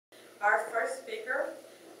our speaker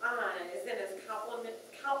is in his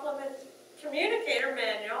compliment communicator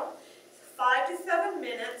manual. 5 to 7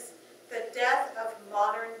 minutes, the death of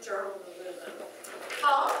modern journalism.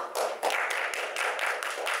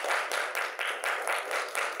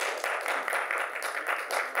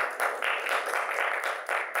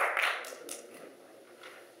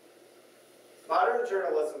 Modern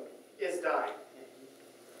journalism is dying.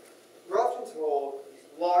 We're often told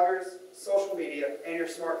bloggers, social media, and your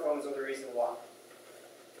smartphones are the reason why.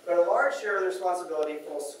 But a large share of the responsibility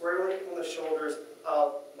falls squarely on the shoulders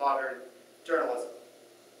of modern journalism.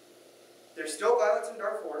 There's still violence in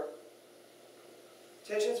Darfur.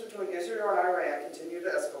 Tensions between Israel and Iran continue to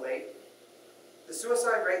escalate. The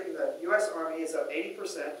suicide rate in the U.S. Army is up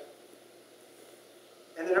 80%.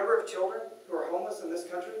 And the number of children who are homeless in this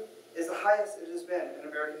country is the highest it has been in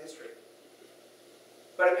American history.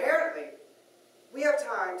 But apparently, we have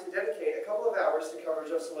time to dedicate a couple of hours to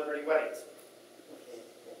coverage of celebrity weddings.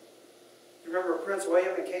 You remember Prince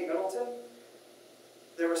William and Kate Middleton?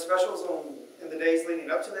 There were specials in the days leading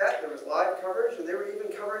up to that. There was live coverage, and they were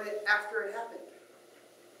even covering it after it happened.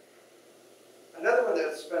 Another one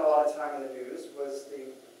that spent a lot of time in the news was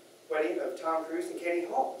the wedding of Tom Cruise and Katie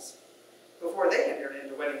Holmes before they entered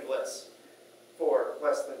into wedding bliss for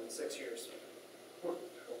less than 6 years.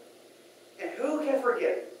 And who can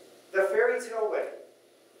forget the fairy tale wedding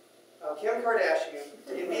of Kim Kardashian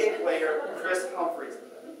to NBA player Chris Humphries?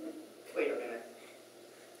 Wait a minute.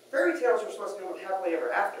 Fairy tales are supposed to end with happily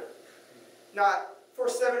ever after. Not for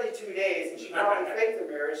 72 days, and she probably faked the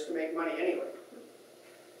marriage to make money anyway.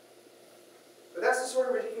 But that's the sort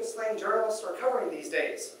of ridiculous thing journalists are covering these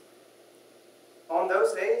days. On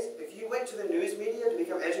those days, if you went to the news media to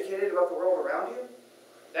become educated about the world around you,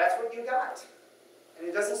 that's what you got. And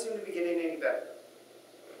it doesn't seem to be getting any better.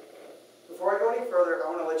 Before I go any further, I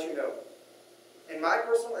want to let you know, in my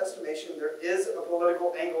personal estimation, there is a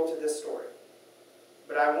political angle to this story.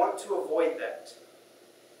 But I want to avoid that.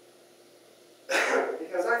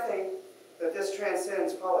 Because I think that this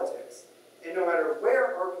transcends politics. And no matter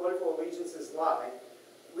where our political allegiances lie,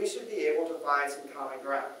 we should be able to find some common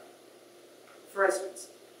ground. For instance,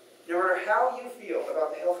 no matter how you feel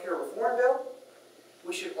about the healthcare reform bill,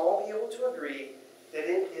 we should all be able to agree that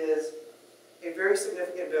it is a very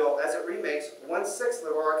significant bill as it remakes 1/6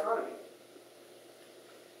 of our economy.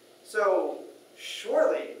 So,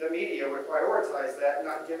 surely the media would prioritize that and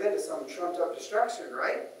not give in to some trumped-up distraction,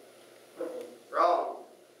 right? Wrong.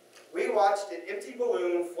 We watched an empty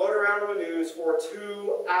balloon float around on the news for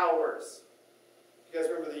 2 hours. You guys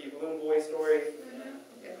remember the balloon boy story? Mm-hmm.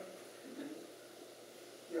 Yeah.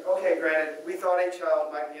 Okay, granted, we thought a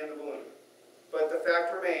child might be in the balloon. But the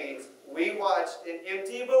fact remains, we watched an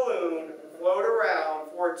empty balloon float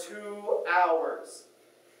around for 2 hours.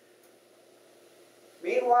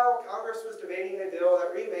 Meanwhile, Congress was debating a bill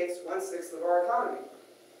that remakes 1/6 of our economy.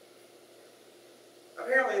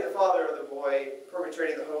 Apparently, the father of the boy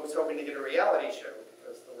perpetrating the hoax hoping to get a reality show,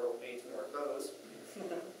 because the world needs more of those.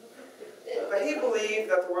 But he believed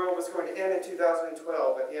that the world was going to end in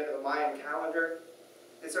 2012 at the end of the Mayan calendar.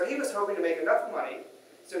 And so he was hoping to make enough money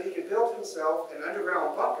so he could build himself an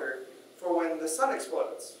underground bunker for when the sun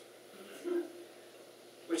explodes.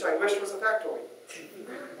 Which I wish was a factoid.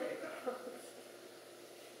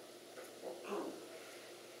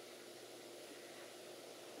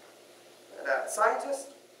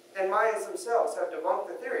 Scientists and Mayans themselves have debunked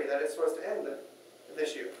the theory that it's supposed to end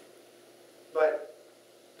this year. But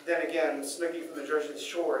then again, Snooky from the Jersey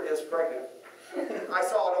Shore is pregnant. I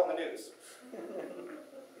saw it on the news.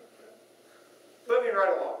 Moving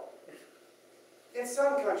right along. In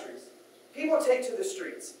some countries, people take to the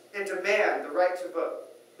streets and demand the right to vote,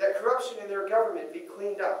 that corruption in their government be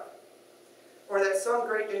cleaned up, or that some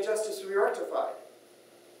great injustice be rectified.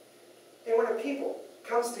 And when a people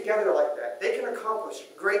comes together like that, they can accomplish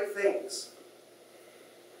great things.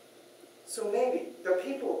 So maybe the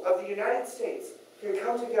people of the United States can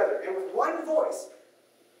come together and with one voice,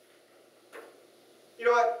 you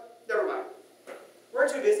know what, never mind. We're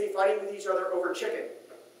too busy fighting with each other over chicken.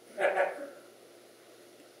 And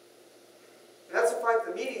that's a fight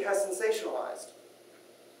the media has sensationalized.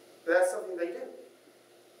 But that's something they do.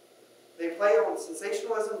 They play on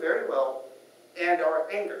sensationalism very well and our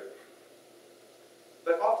anger.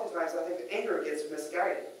 But oftentimes I think the anger gets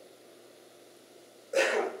misguided.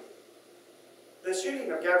 The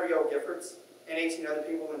shooting of Gabrielle Giffords and 18 other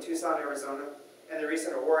people in Tucson, Arizona, and the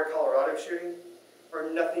recent Aurora, Colorado shooting are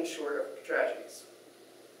nothing short of tragedies.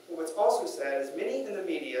 But what's also sad is many in the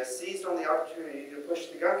media seized on the opportunity to push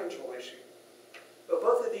the gun control issue. But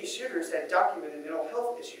both of these shooters had documented mental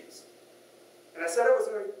health issues. And I said I was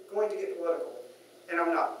going to get political, and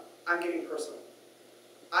I'm not. I'm getting personal.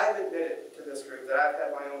 I've admitted to this group that I've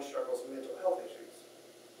had my own struggles with mental health issues.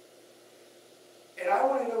 And I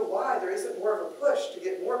want to know why there isn't more of a push to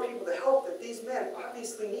get more people the help that these men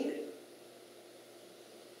obviously needed.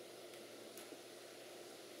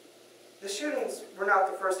 The shootings were not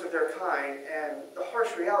the first of their kind, and the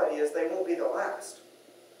harsh reality is they won't be the last.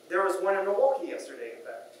 There was one in Milwaukee yesterday, in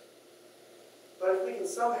fact. But if we can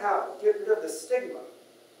somehow get rid of the stigma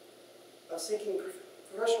of seeking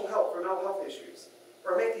professional help for mental health issues,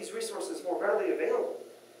 or make these resources more readily available,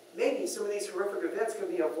 maybe some of these horrific events can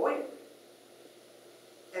be avoided.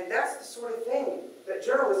 And that's the sort of thing that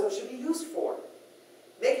journalism should be used for.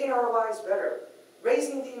 Making our lives better,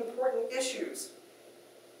 raising the important issues,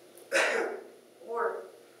 or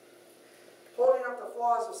holding up the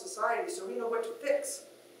flaws of society so we know what to fix.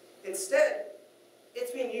 Instead,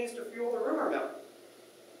 it's being used to fuel the rumor mill,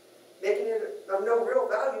 making it of no real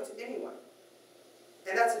value to anyone.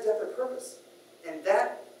 And that's a death of purpose. And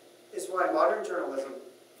that is why modern journalism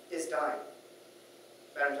is dying.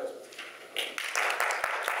 Madam Toastmaster.